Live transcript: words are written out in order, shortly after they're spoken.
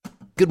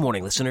Good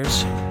morning,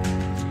 listeners.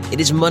 It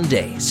is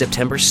Monday,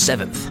 September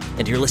 7th,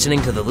 and you're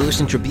listening to the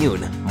Lewiston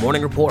Tribune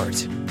Morning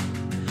Report.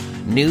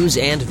 News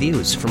and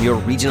views from your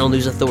regional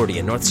news authority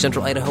in north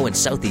central Idaho and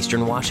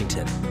southeastern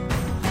Washington.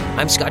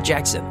 I'm Scott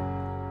Jackson.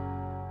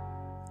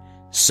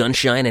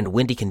 Sunshine and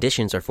windy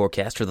conditions are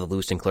forecast for the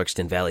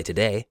Lewiston-Clarkston Valley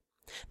today.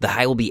 The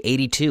high will be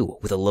 82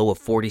 with a low of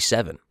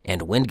 47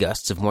 and wind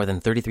gusts of more than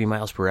 33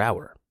 miles per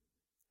hour.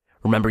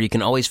 Remember, you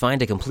can always find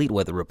a complete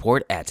weather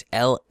report at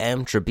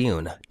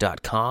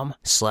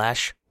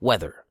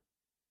lmtribune.com/weather.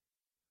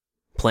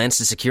 Plans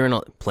to secure an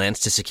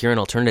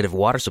alternative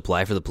water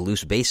supply for the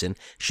Palouse Basin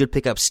should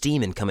pick up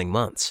steam in coming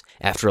months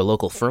after a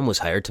local firm was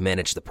hired to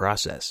manage the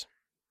process.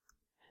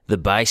 The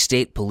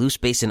bi-state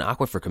Palouse Basin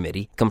Aquifer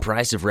Committee,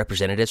 comprised of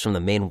representatives from the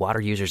main water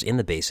users in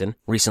the basin,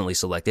 recently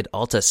selected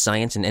Alta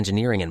Science and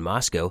Engineering in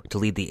Moscow to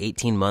lead the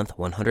 18-month,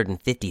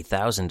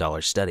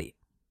 $150,000 study.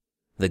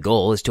 The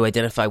goal is to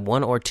identify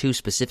one or two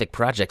specific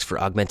projects for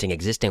augmenting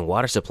existing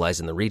water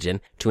supplies in the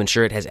region to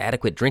ensure it has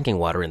adequate drinking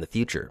water in the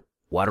future.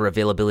 Water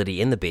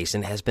availability in the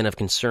basin has been of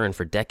concern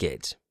for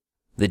decades.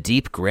 The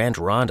deep Grand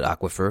Ronde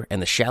Aquifer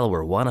and the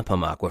shallower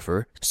Wanapum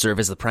Aquifer serve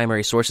as the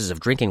primary sources of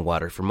drinking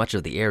water for much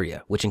of the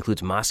area, which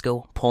includes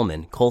Moscow,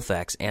 Pullman,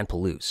 Colfax, and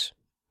Palouse.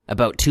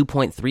 About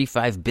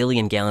 2.35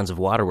 billion gallons of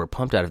water were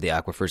pumped out of the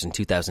aquifers in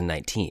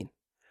 2019.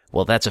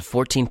 While that's a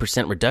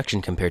 14%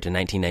 reduction compared to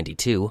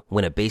 1992,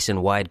 when a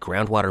basin-wide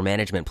groundwater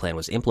management plan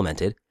was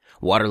implemented,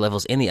 water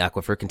levels in the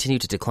aquifer continue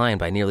to decline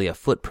by nearly a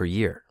foot per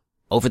year.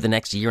 Over the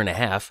next year and a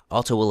half,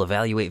 Alta will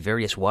evaluate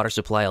various water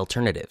supply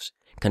alternatives,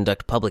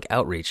 conduct public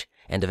outreach,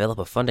 and develop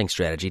a funding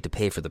strategy to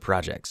pay for the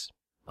projects.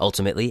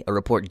 Ultimately, a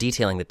report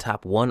detailing the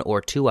top one or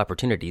two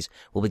opportunities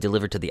will be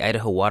delivered to the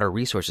Idaho Water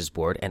Resources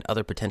Board and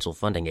other potential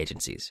funding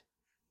agencies.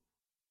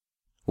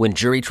 When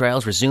jury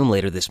trials resume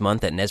later this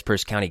month at Nez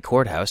Perce County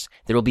Courthouse,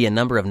 there will be a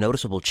number of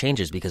noticeable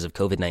changes because of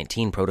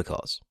COVID-19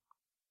 protocols.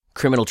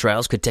 Criminal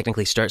trials could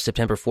technically start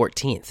September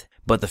 14th,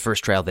 but the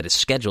first trial that is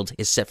scheduled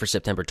is set for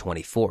September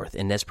 24th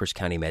in Nez Perce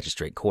County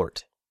Magistrate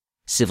Court.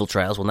 Civil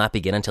trials will not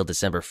begin until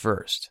December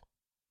 1st.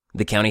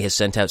 The county has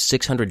sent out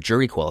 600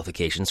 jury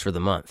qualifications for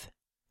the month.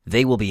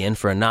 They will be in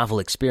for a novel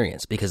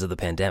experience because of the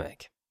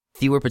pandemic.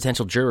 Fewer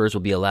potential jurors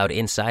will be allowed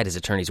inside as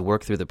attorneys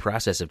work through the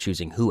process of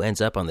choosing who ends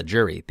up on the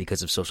jury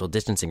because of social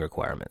distancing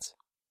requirements.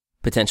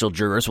 Potential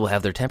jurors will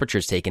have their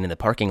temperatures taken in the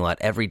parking lot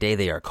every day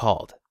they are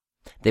called.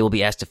 They will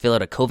be asked to fill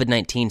out a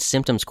COVID-19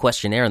 symptoms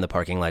questionnaire in the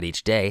parking lot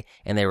each day,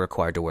 and they are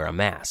required to wear a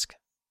mask.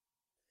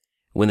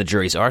 When the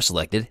juries are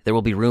selected, there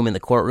will be room in the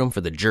courtroom for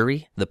the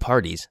jury, the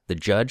parties, the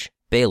judge,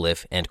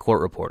 bailiff, and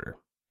court reporter.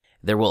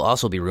 There will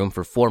also be room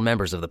for 4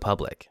 members of the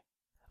public.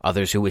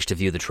 Others who wish to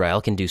view the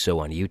trial can do so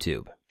on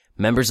YouTube.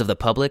 Members of the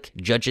public,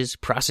 judges,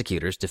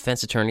 prosecutors,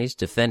 defense attorneys,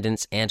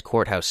 defendants, and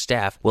courthouse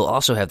staff will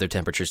also have their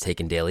temperatures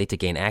taken daily to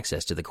gain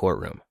access to the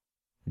courtroom.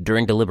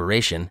 During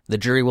deliberation, the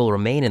jury will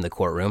remain in the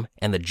courtroom,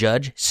 and the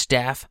judge,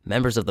 staff,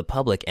 members of the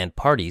public, and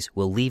parties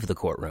will leave the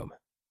courtroom.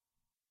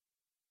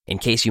 In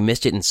case you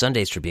missed it in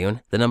Sunday's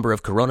Tribune, the number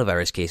of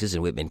coronavirus cases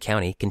in Whitman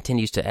County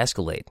continues to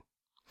escalate.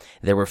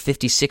 There were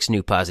 56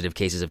 new positive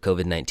cases of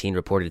COVID-19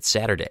 reported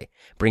Saturday,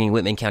 bringing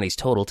Whitman County's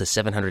total to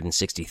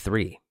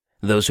 763.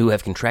 Those who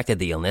have contracted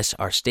the illness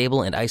are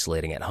stable and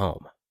isolating at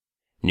home.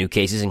 New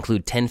cases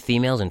include 10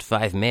 females and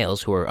 5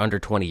 males who are under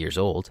 20 years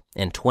old,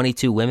 and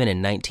 22 women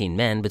and 19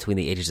 men between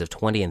the ages of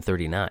 20 and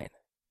 39.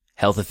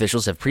 Health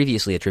officials have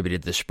previously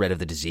attributed the spread of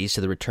the disease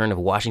to the return of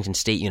Washington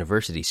State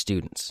University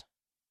students.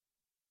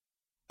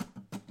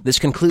 This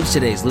concludes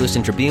today's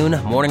Lewiston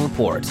Tribune Morning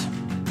Report.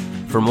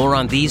 For more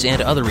on these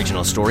and other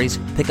regional stories,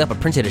 pick up a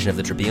print edition of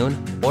the Tribune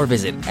or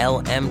visit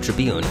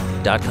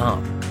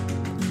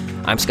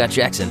lmtribune.com. I'm Scott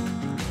Jackson,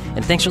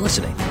 and thanks for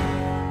listening.